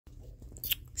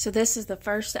So this is the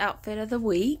first outfit of the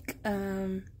week.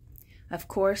 Of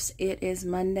course, it is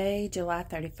Monday, July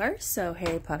 31st, so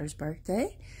Harry Potter's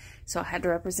birthday. So I had to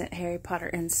represent Harry Potter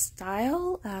in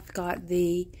style. I've got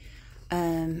the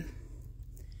Harry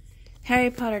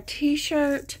Potter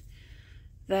t-shirt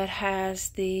that has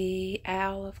the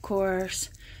owl, of course,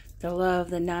 the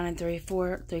love, the 9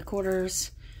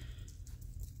 3/4.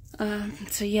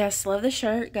 So yes, love the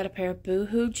shirt. Got a pair of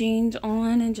Boohoo jeans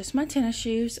on and just my tennis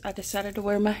shoes. I decided to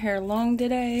wear my hair long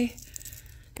today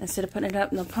instead of putting it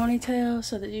up in a ponytail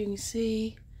so that you can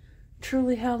see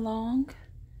truly how long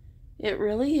it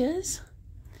really is.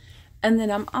 And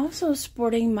then I'm also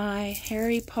sporting my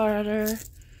Harry Potter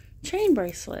chain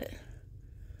bracelet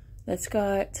that's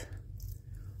got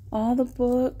all the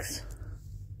books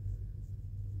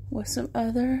with some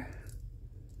other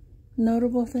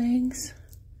notable things.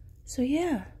 So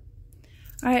yeah.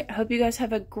 Alright, hope you guys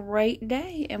have a great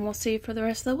day, and we'll see you for the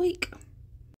rest of the week.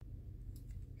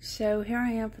 So here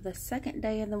I am for the second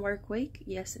day of the work week.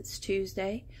 Yes, it's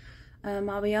Tuesday.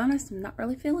 I'll be honest, I'm not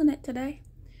really feeling it today.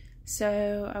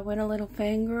 So I went a little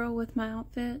fangirl with my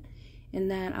outfit, in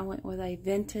that I went with a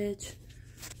vintage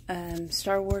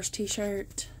Star Wars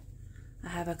t-shirt. I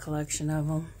have a collection of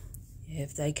them.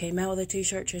 If they came out with a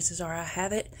t-shirt, chances are I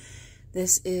have it.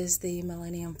 This is the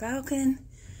Millennium Falcon.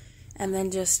 And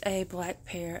then just a black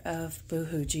pair of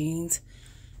Boohoo jeans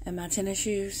and my tennis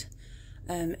shoes.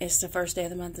 It's the first day of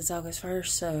the month. It's August 1st,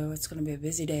 so it's going to be a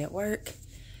busy day at work.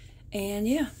 And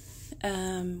yeah,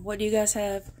 what do you guys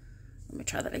have? Let me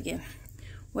try that again.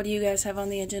 What do you guys have on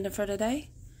the agenda for today?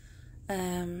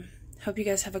 Hope you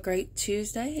guys have a great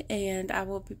Tuesday, and I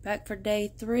will be back for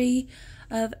day 3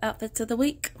 of Outfits of the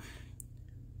Week.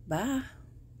 Bye.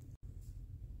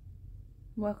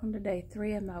 Welcome to day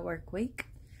 3 of my work week.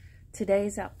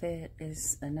 Today's outfit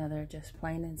is another just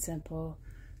plain and simple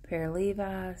pair of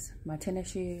Levi's, my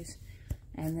tennis shoes,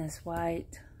 and this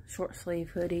white short sleeve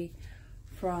hoodie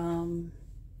from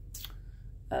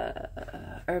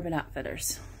Urban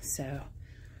Outfitters. So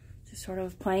just sort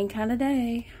of a plain kind of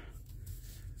day.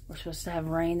 We're supposed to have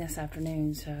rain this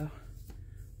afternoon, so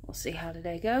we'll see how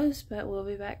today goes, but we'll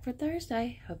be back for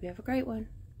Thursday. Hope you have a great one.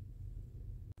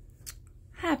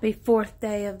 Happy 4th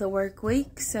day of the work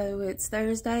week. So it's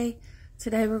Thursday.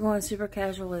 Today we're going super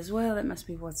casual as well. That must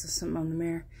be what's something on the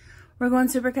mirror. We're going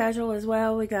super casual as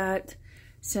well. We got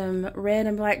some red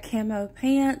and black camo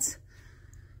pants.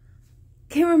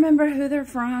 Can't remember who they're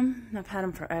from. I've had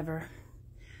them forever.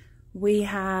 We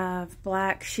have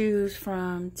black shoes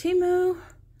from Temu.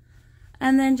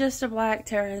 And then just a black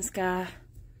Terra Sky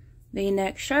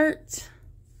V-neck shirt.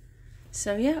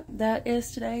 So yeah, that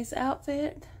is today's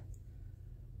outfit.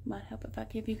 Might help if I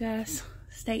give you guys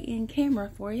stay in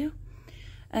camera for you.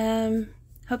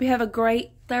 Hope you have a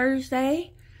great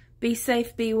Thursday. Be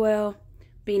safe, be well,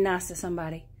 be nice to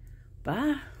somebody.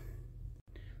 Bye.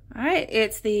 Alright,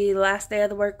 it's the last day of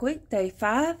the work week, day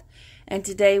 5. And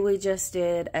today we just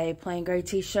did a plain gray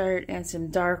t-shirt and some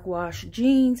dark wash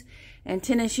jeans and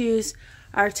tennis shoes.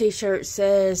 Our t-shirt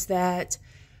says that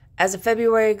as a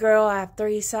February girl, I have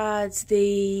 3 sides.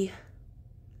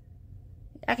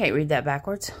 I can't read that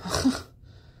backwards.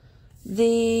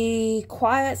 The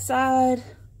quiet side,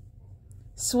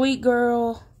 sweet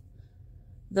girl,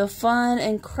 the fun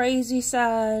and crazy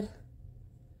side,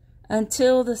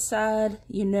 until the side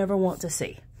you never want to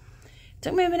see.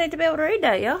 Took me a minute to be able to read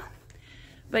that, y'all.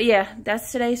 But yeah,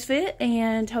 that's today's fit,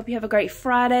 and hope you have a great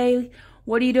Friday.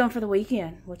 What are you doing for the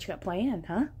weekend? What you got planned,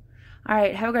 huh? All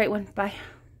right, have a great one. Bye.